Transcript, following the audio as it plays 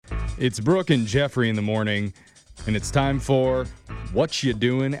It's Brooke and Jeffrey in the morning, and it's time for What You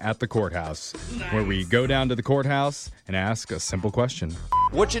Doing at the Courthouse, where we go down to the courthouse and ask a simple question.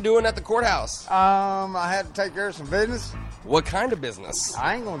 What you doing at the courthouse? I had to take care of some business. What kind of business?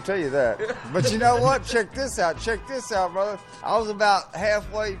 I ain't gonna tell you that. But you know what? Check this out, brother. I was about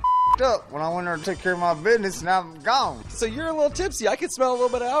halfway up when I went there to take care of my business, and I'm gone. So you're a little tipsy. I can smell a little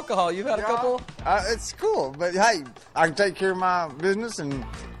bit of alcohol. You've had a couple? It's cool, but hey, I can take care of my business and,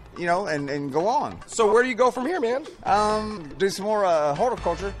 and go on. So where do you go from here, man? Do some more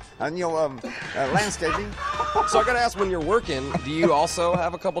horticulture and, landscaping. So I gotta ask, when you're working, do you also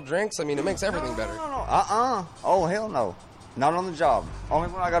have a couple drinks? I mean, it makes everything better. No. Oh, hell no. Not on the job. Only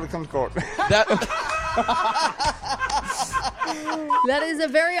when I gotta come to court. That is a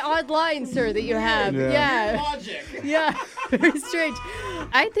very odd line, sir, that you have. Yeah. Logic. Yeah, very strange.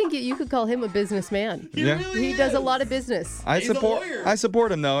 I think you could call him a businessman. He does a lot of business. I He's a lawyer.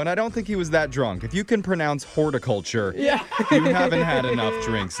 support him, though, and I don't think he was that drunk. If you can pronounce horticulture, Yeah. you haven't had enough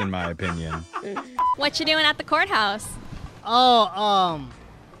drinks, in my opinion. What you doing at the courthouse?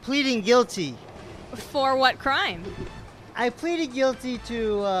 Pleading guilty. For what crime? I pleaded guilty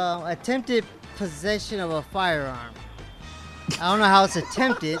to attempted possession of a firearm. I don't know how it's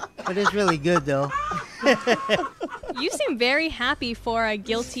attempted, but it's really good, though. You seem very happy for a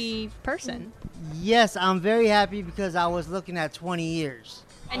guilty person. Yes, I'm very happy because I was looking at 20 years.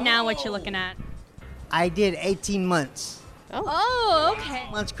 And now what you looking at? I did 18 months. Oh, okay.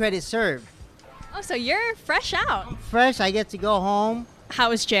 Months credit served. Oh, so you're fresh out. Fresh, I get to go home. How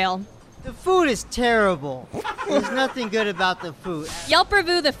was jail? The food is terrible. There's nothing good about the food. Yelp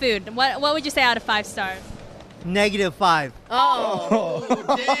review the food. What would you say out of 5 stars? -5. Oh,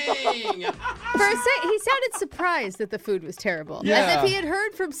 dang. For a sec, he sounded surprised that the food was terrible. Yeah. As if he had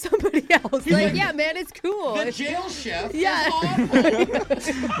heard from somebody else. Like, yeah, man, it's cool. The jail chef Yeah. is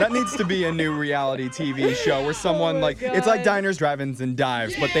awful. That needs to be a new reality TV show where someone it's like diners, drive-ins, and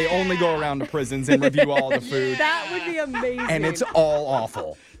dives, but they only go around to prisons and review all the food, That would be amazing. and it's all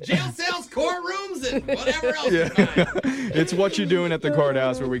awful. Jail cells, courtrooms, and whatever else you find. It's What You Doing at the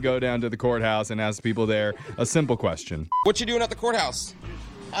Courthouse, where we go down to the courthouse and ask people there a simple question. What you doing at the courthouse?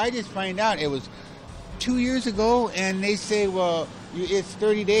 I just find out it was 2 years ago, and they say, well, it's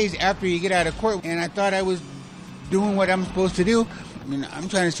 30 days after you get out of court, and I thought I was doing what I'm supposed to do. I mean, I'm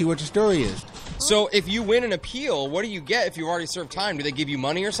trying to see what the story is. So if you win an appeal, what do you get if you've already served time? Do they give you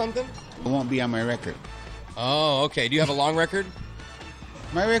money or something? It won't be on my record. Oh, okay. Do you have a long record?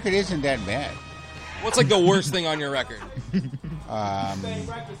 My record isn't that bad. What's like the worst thing on your record?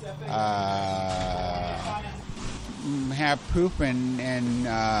 Have poop and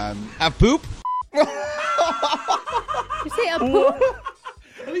Have poop? You say a poop?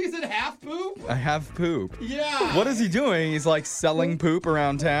 I think you said half poop? I have poop. Yeah. What is he doing? He's like selling poop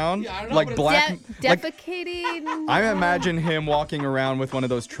around town? Yeah, I don't know, like but black. Defecating? I imagine him walking around with one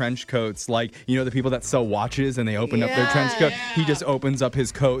of those trench coats, like, the people that sell watches and they open up their trench coat. Yeah. He just opens up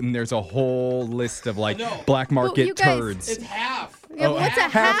his coat and there's a whole list of black market you guys- turds. It's half. Yeah, but what's a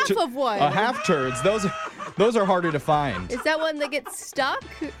half tu- of one? A half turds. Those are harder to find. Is that one that gets stuck?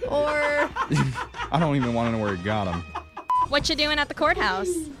 Or I don't even want to know where he got them. What you doing at the courthouse?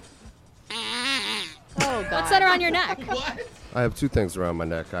 oh god. What's that around your neck? What? I have 2 things around my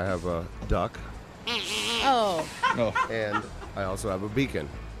neck. I have a duck, Oh. and I also have a beacon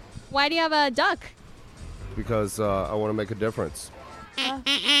Why do you have a duck? because I want to make a difference.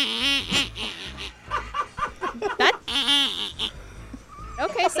 That.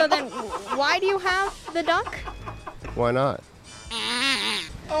 Okay, so then why do you have the duck? Why not?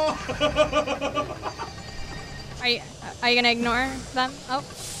 Are you gonna ignore them? Oh,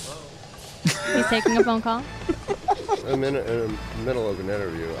 he's taking a phone call. I'm in the middle of an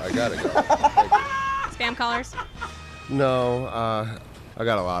interview. I gotta go. Thank you. Spam callers. No, I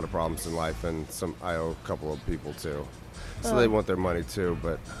got a lot of problems in life, and I owe a couple of people too. So they want their money too,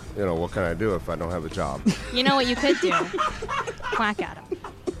 but what can I do if I don't have a job? You know what you could do? Quack at him.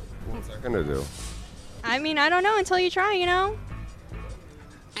 What's that gonna do? I mean, I don't know until you try,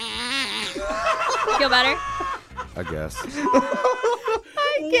 Feel better? I guess.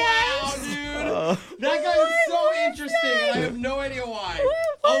 Wow, dude. That guy is so interesting, and I have no idea why.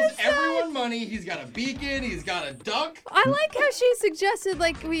 Owes everyone money. He's got a beacon. He's got a duck. I like how she suggested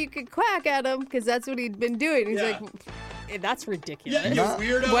you could quack at him because that's what he'd been doing. He's Yeah. that's ridiculous. Yeah,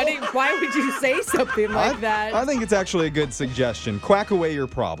 you weirdo. Why would you say something like that? I think it's actually a good suggestion. Quack away your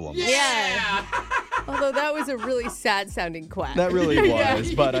problems. Yeah. Although that was a really sad sounding quack. That really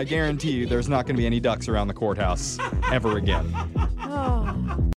was, but I guarantee you there's not going to be any ducks around the courthouse ever again. Oh.